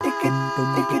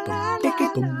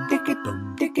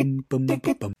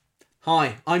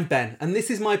Hi, I'm Ben, and this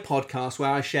is my podcast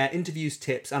where I share interviews,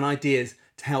 tips, and ideas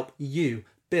to help you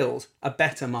build a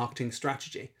better marketing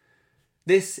strategy.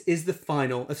 This is the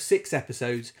final of 6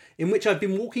 episodes in which I've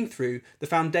been walking through the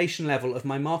foundation level of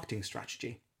my marketing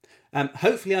strategy.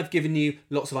 Hopefully I've given you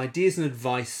lots of ideas and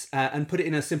advice and put it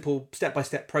in a simple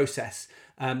step-by-step process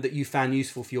that you found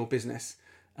useful for your business.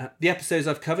 The episodes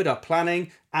I've covered are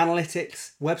planning,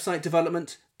 analytics, website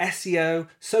development, SEO,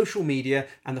 social media,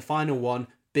 and the final one,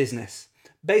 business.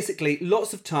 Basically,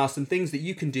 lots of tasks and things that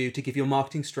you can do to give your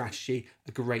marketing strategy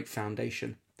a great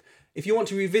foundation. If you want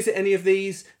to revisit any of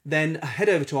these, then head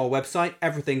over to our website,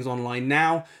 everything's online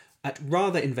now, at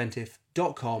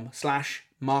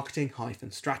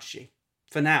ratherinventive.com/marketing-strategy.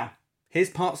 For now, here's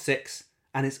part 6,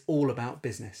 and it's all about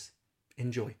business.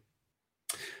 Enjoy.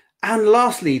 And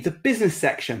lastly, the business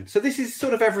section. So this is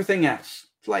sort of everything else.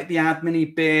 It's like the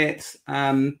admin-y bit,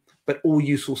 but all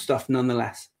useful stuff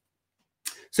nonetheless.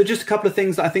 So just a couple of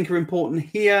things that I think are important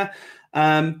here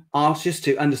are just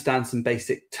to understand some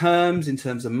basic terms in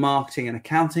terms of marketing and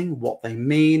accounting, what they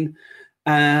mean,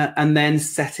 and then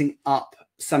setting up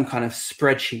some kind of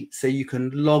spreadsheet so you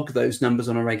can log those numbers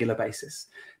on a regular basis.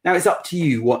 Now it's up to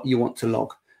you what you want to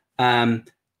log.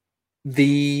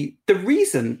 The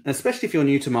reason, especially if you're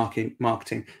new to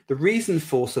marketing, the reason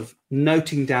for sort of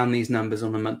noting down these numbers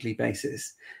on a monthly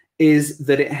basis is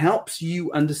that it helps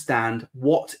you understand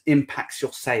what impacts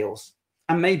your sales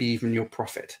and maybe even your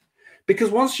profit.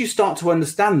 Because once you start to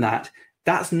understand that,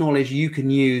 that's knowledge you can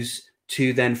use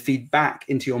to then feed back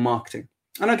into your marketing.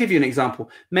 And I'll give you an example.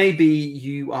 Maybe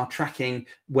you are tracking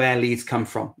where leads come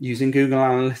from using Google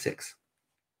Analytics.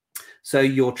 So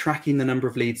you're tracking the number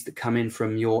of leads that come in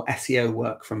from your SEO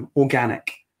work, from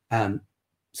organic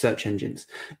search engines.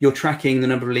 You're tracking the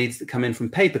number of leads that come in from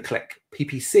pay-per-click,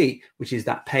 PPC, which is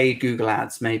that paid Google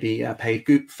ads, maybe paid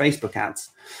Facebook ads.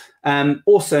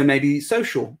 Also maybe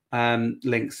social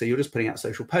links. So you're just putting out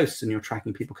social posts and you're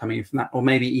tracking people coming in from that, or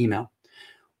maybe email.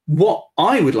 What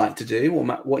I would like to do, or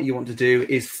what you want to do,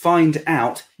 is find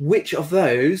out which of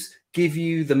those give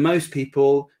you the most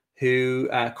people who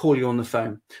call you on the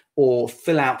phone, or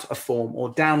fill out a form,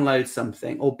 or download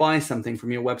something, or buy something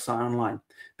from your website online.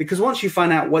 Because once you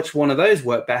find out which one of those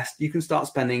work best, you can start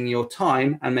spending your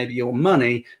time and maybe your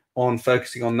money on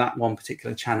focusing on that one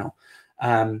particular channel.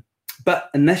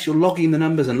 But unless you're logging the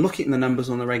numbers and looking at the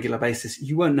numbers on a regular basis,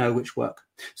 you won't know which work.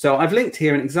 So I've linked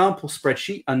here an example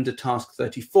spreadsheet under task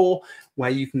 34,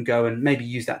 where you can go and maybe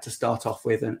use that to start off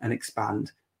with and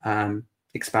expand from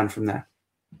there.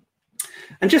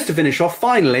 And just to finish off,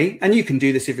 finally, and you can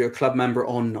do this if you're a club member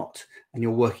or not, and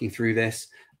you're working through this,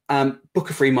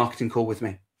 book a free marketing call with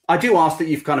me. I do ask that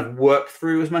you've kind of worked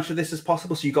through as much of this as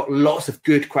possible, so you've got lots of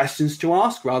good questions to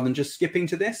ask rather than just skipping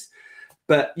to this.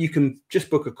 But you can just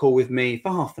book a call with me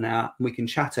for half an hour, and we can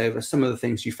chat over some of the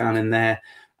things you found in there,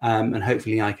 and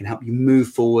hopefully I can help you move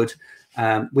forward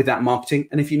with that marketing.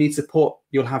 And if you need support,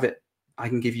 you'll have it. I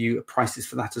can give you prices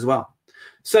for that as well.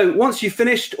 So once you've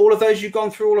finished all of those, you've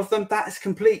gone through all of them, that is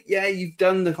complete. Yeah, you've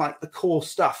done the core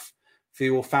stuff for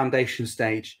your foundation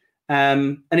stage.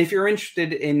 And if you're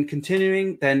interested in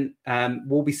continuing, then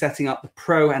we'll be setting up the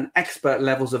pro and expert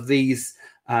levels of these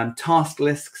task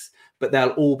lists, but they'll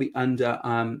all be under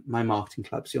my marketing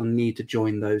club. So you'll need to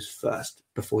join those first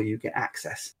before you get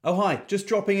access. Oh, hi, just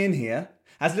dropping in here.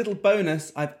 As a little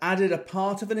bonus, I've added a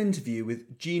part of an interview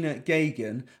with Gina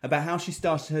Gagan about how she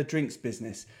started her drinks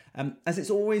business, as it's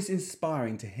always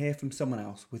inspiring to hear from someone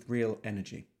else with real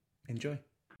energy. Enjoy.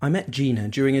 I met Gina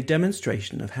during a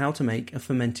demonstration of how to make a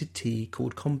fermented tea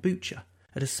called kombucha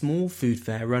at a small food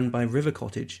fair run by River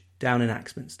Cottage down in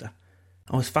Axminster.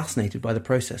 I was fascinated by the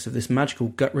process of this magical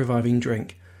gut-reviving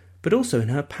drink, but also in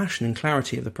her passion and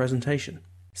clarity of the presentation.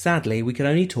 Sadly, we could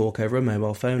only talk over a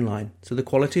mobile phone line, so the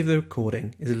quality of the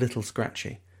recording is a little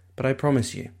scratchy. But I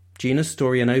promise you, Gina's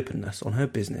story and openness on her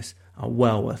business are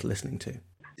well worth listening to.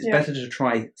 It's better to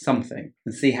try something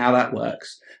and see how that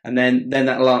works. And then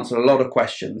that'll answer a lot of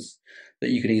questions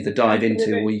that you can either dive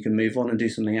into or you can move on and do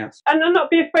something else. And not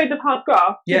be afraid of hard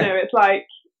graft. Yeah. You know, it's like,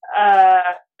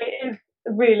 it is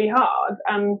really hard.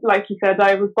 And like you said,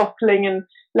 I was bottling and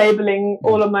labelling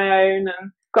all on my own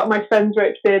and got my friends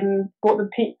roped in, bought them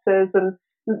pizzas and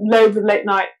loads of late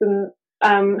nights. And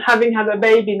having had a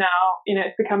baby now, you know,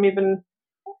 it's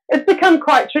become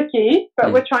quite tricky,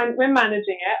 but we're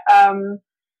managing it.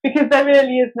 Because there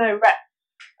really is no rest.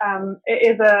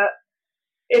 It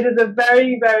is a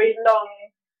very, very long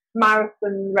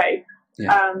marathon race.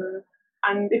 Yeah.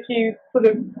 And if you sort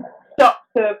of stop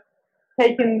to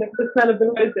take in the smell of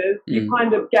the roses, you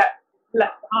kind of get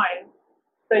left behind.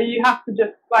 So you have to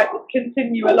just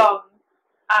continue along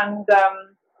and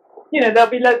there'll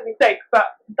be loads of mistakes, but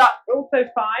that's also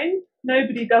fine.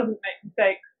 Nobody doesn't make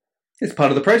mistakes. It's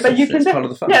part of the process. It's part of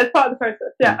the fun. Yeah, it's part of the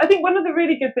process. Yeah. I think one of the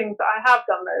really good things that I have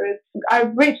done though is I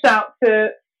reached out to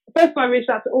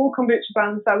all kombucha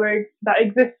brands that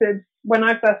existed when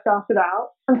I first started out,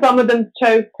 and some of them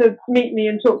chose to meet me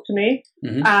and talk to me,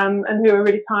 and who were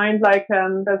really kind. Like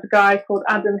there's a guy called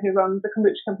Adam who runs a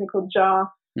kombucha company called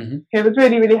Jar, who was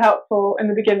really, really helpful in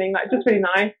the beginning, like just really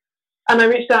nice. And I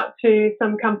reached out to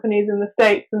some companies in the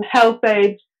States, and Health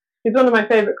Aid, who's one of my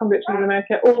favourite kombuchas in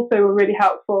America, also were really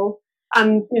helpful,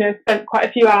 and spent quite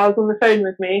a few hours on the phone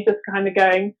with me, just kind of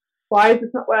going, why is this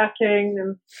not working?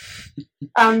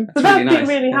 And so that's really been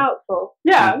really helpful.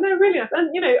 Yeah, no, really nice. And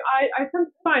I tend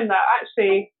to find that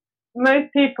actually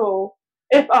most people,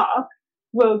 if asked,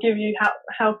 will give you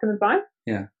help and advice.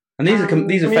 Yeah, and these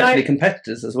are effectively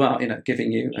competitors as well.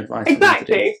 Giving you advice.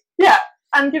 Exactly. Yeah,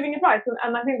 and giving advice,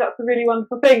 and I think that's a really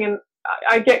wonderful thing. And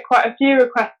I get quite a few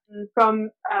requests from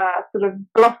sort of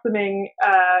blossoming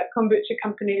kombucha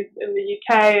companies in the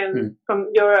UK and from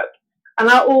Europe. And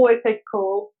I'll always take a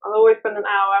call. I'll always spend an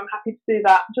hour. I'm happy to do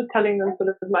that. Just telling them sort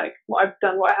of like what I've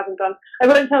done, what I haven't done. I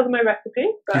won't tell them my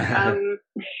recipe, but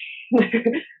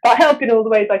I'll help in all the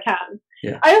ways I can.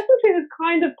 Yeah. I also think it's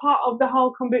kind of part of the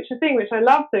whole kombucha thing, which I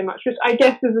love so much, which I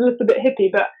guess is a little bit hippie,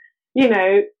 but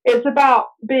it's about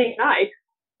being nice.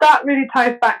 That really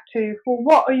ties back to,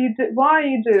 why are you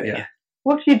doing it?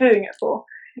 What are you doing it for?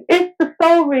 If the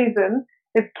sole reason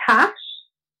is cash,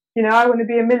 I want to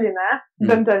be a millionaire,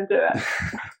 then don't do it.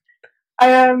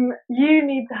 You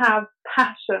need to have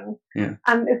passion,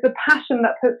 and it's the passion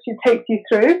that takes you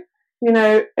through.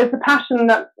 It's the passion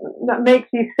that makes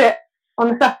you sit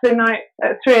on a Saturday night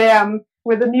at 3 a.m.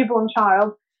 with a newborn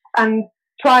child and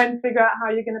try and figure out how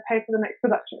you're going to pay for the next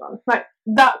production run. Like,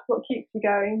 that's what keeps you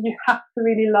going. You have to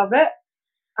really love it,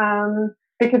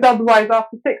 because otherwise,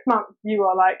 after 6 months, you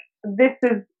are like, this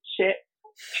is shit.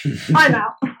 I'm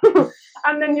out.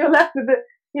 And then you're left with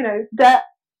debt,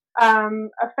 a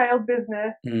failed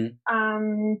business.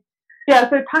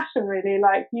 So passion, really,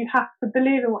 like, you have to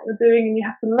believe in what you're doing and you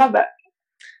have to love it.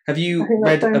 Have you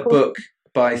read a book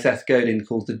by Seth Godin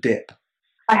called The Dip?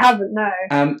 I haven't, no.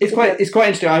 It's quite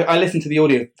interesting. I listened to the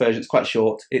audio version. It's quite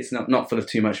short. It's not full of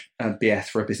too much BS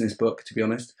for a business book, to be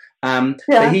honest.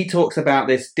 But he talks about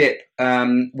this dip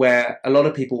where a lot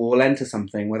of people will enter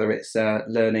something, whether it's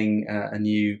learning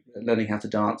how to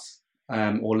dance,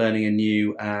 or learning a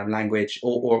new language,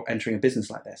 or entering a business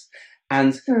like this,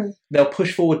 and they'll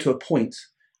push forward to a point.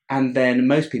 And then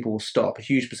most people will stop. A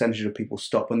huge percentage of people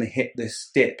stop when they hit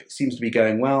this dip. It seems to be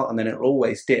going well, and then it'll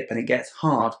always dip, and it gets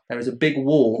hard. There is a big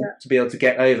wall to be able to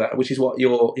get over, which is what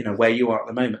where you are at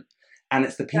the moment. And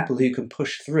it's the people who can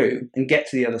push through and get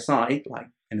to the other side, like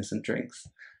Innocent Drinks,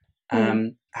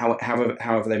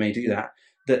 however they may do that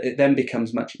it then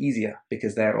becomes much easier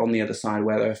because they're on the other side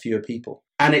where there are fewer people.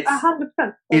 And it's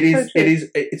 100%.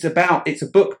 It's a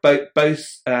book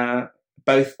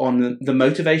both on the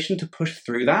motivation to push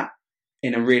through that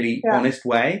in a really honest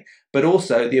way, but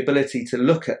also the ability to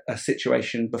look at a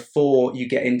situation before you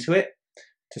get into it,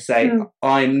 to say,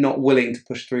 I'm not willing to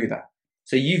push through that.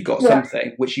 So you've got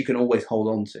something which you can always hold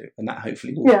on to, and that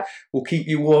hopefully will keep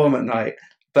you warm at night.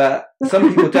 But some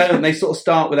people don't. They sort of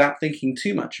start without thinking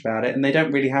too much about it, and they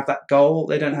don't really have that goal.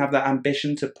 They don't have that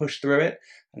ambition to push through it.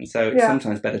 And so it's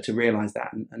sometimes better to realise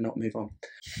that and not move on.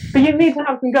 But you need to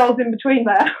have some goals in between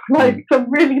there, like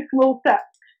some really small steps,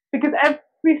 because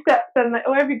every step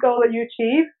or every goal that you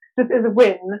achieve is a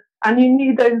win, and you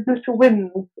need those little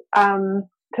wins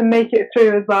to make it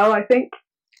through as well, I think.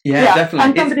 Yeah, definitely.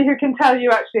 And somebody who can tell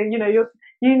you, actually,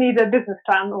 you need a business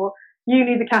plan, or you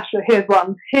need a cash flow. Here's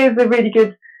one. Here's a really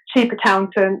good, cheap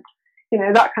accountant.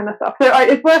 That kind of stuff. So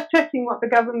it's worth checking what the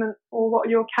government or what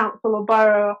your council or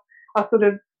borough are sort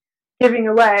of giving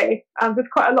away. There's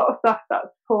quite a lot of stuff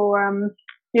that's for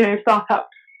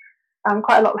startups,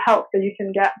 quite a lot of help that you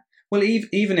can get. Well,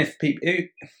 even if people,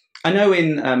 I know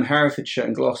in Herefordshire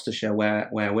and Gloucestershire, where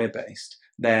we're based,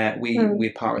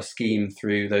 we're part of a scheme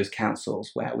through those councils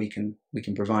where we can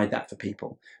provide that for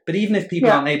people. But even if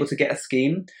people aren't able to get a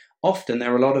scheme, often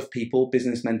there are a lot of people,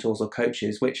 business mentors or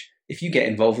coaches, which if you get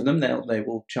involved with them, they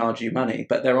will charge you money.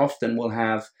 But they often will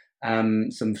have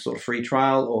some sort of free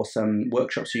trial or some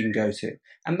workshops you can go to,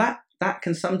 and that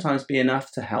can sometimes be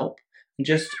enough to help and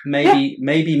just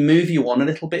maybe move you on a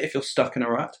little bit if you're stuck in a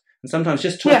rut. And sometimes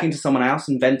just talking to someone else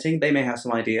and venting, they may have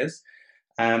some ideas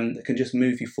that can just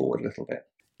move you forward a little bit.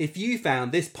 If you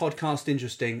found this podcast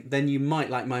interesting, then you might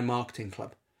like my marketing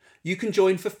club. You can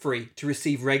join for free to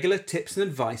receive regular tips and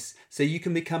advice so you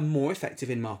can become more effective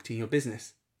in marketing your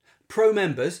business. Pro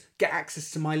members get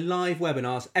access to my live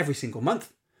webinars every single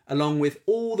month, along with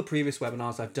all the previous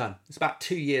webinars I've done. It's about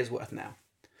 2 years worth now.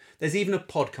 There's even a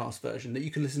podcast version that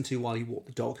you can listen to while you walk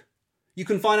the dog. You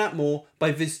can find out more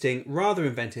by visiting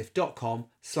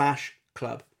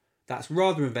ratherinventive.com/club. That's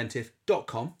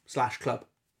ratherinventive.com/club.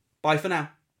 Bye for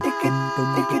now.